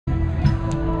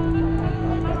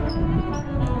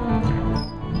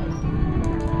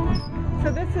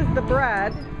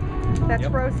bread that's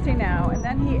roasting now, and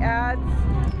then he adds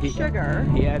sugar.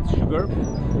 He adds sugar,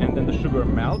 and then the sugar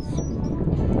melts,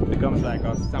 becomes like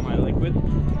a semi-liquid,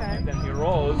 and then he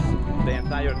rolls the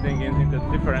entire thing into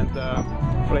different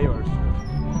flavors,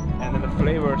 and then the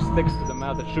flavor sticks to the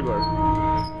melted sugar,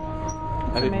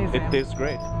 and it tastes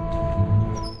great.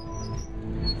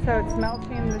 So it's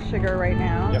melting the sugar right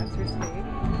now as we speak.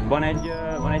 Van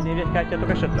egy névjegykártyátok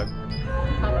esetleg?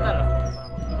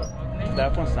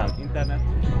 Telefonszám, internet?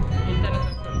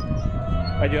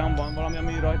 Egy olyan van valami,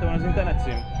 ami rajta van az internet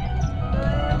cím?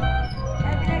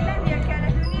 Elvileg lennie kell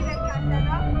nekünk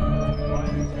névjegykártyának.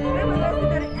 Megmondom azt,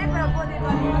 hogy ebben a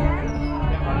bodyban nincsen.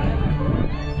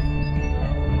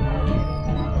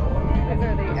 These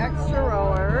are the extra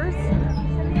rollers.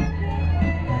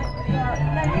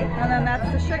 And then that's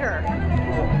the sugar.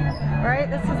 Right?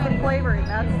 This is the flavoring.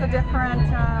 That's the different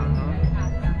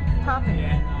topping.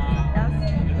 Yes?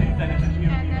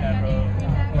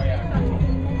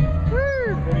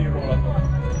 Woo!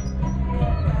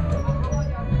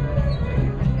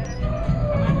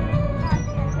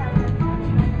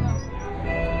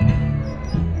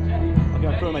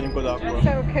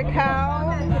 So cacao,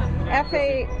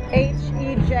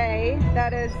 F-A-H-E-J,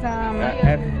 that is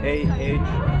F-A-H,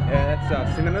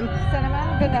 that's cinnamon.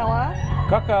 Cinnamon, vanilla.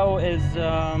 Cacao is,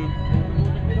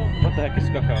 what the heck is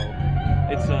cacao?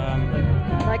 It's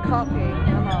like coffee,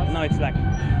 almost. No, it's like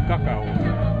cacao.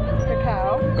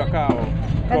 Cacao. Cacao.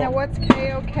 And then what's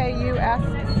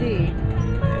K-O-K-U-S-Z?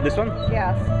 This one?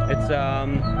 Yes. It's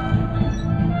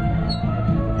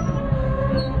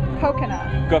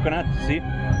coconut. Coconut. See,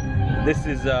 this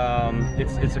is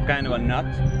it's a kind of a nut.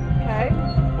 Okay.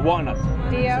 Walnut.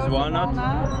 Dio this is walnut.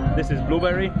 This is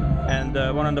blueberry, and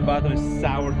one on the bottom is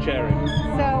sour cherry.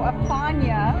 So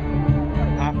afanya.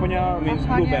 Afanya means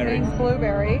Afanya blueberry. means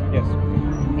blueberry. Yes.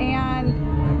 And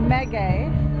mege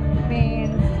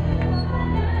means.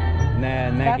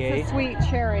 That's a sweet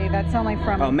cherry. That's only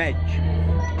from. Oh, medj.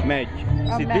 Medj.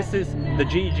 Oh, See, this is the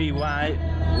G-G-Y,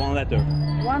 one letter.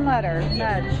 One letter.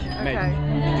 Yes. Medj. Medj. Okay.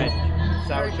 Medj.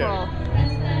 Sour Very cherry. cool.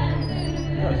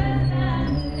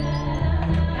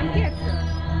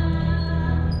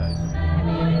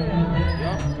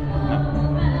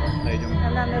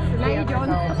 And then this is the end result.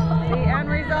 The end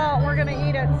result. We're going to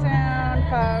eat it soon,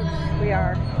 folks. We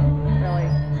are. Really.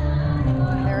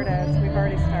 There it is. We've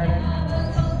already started.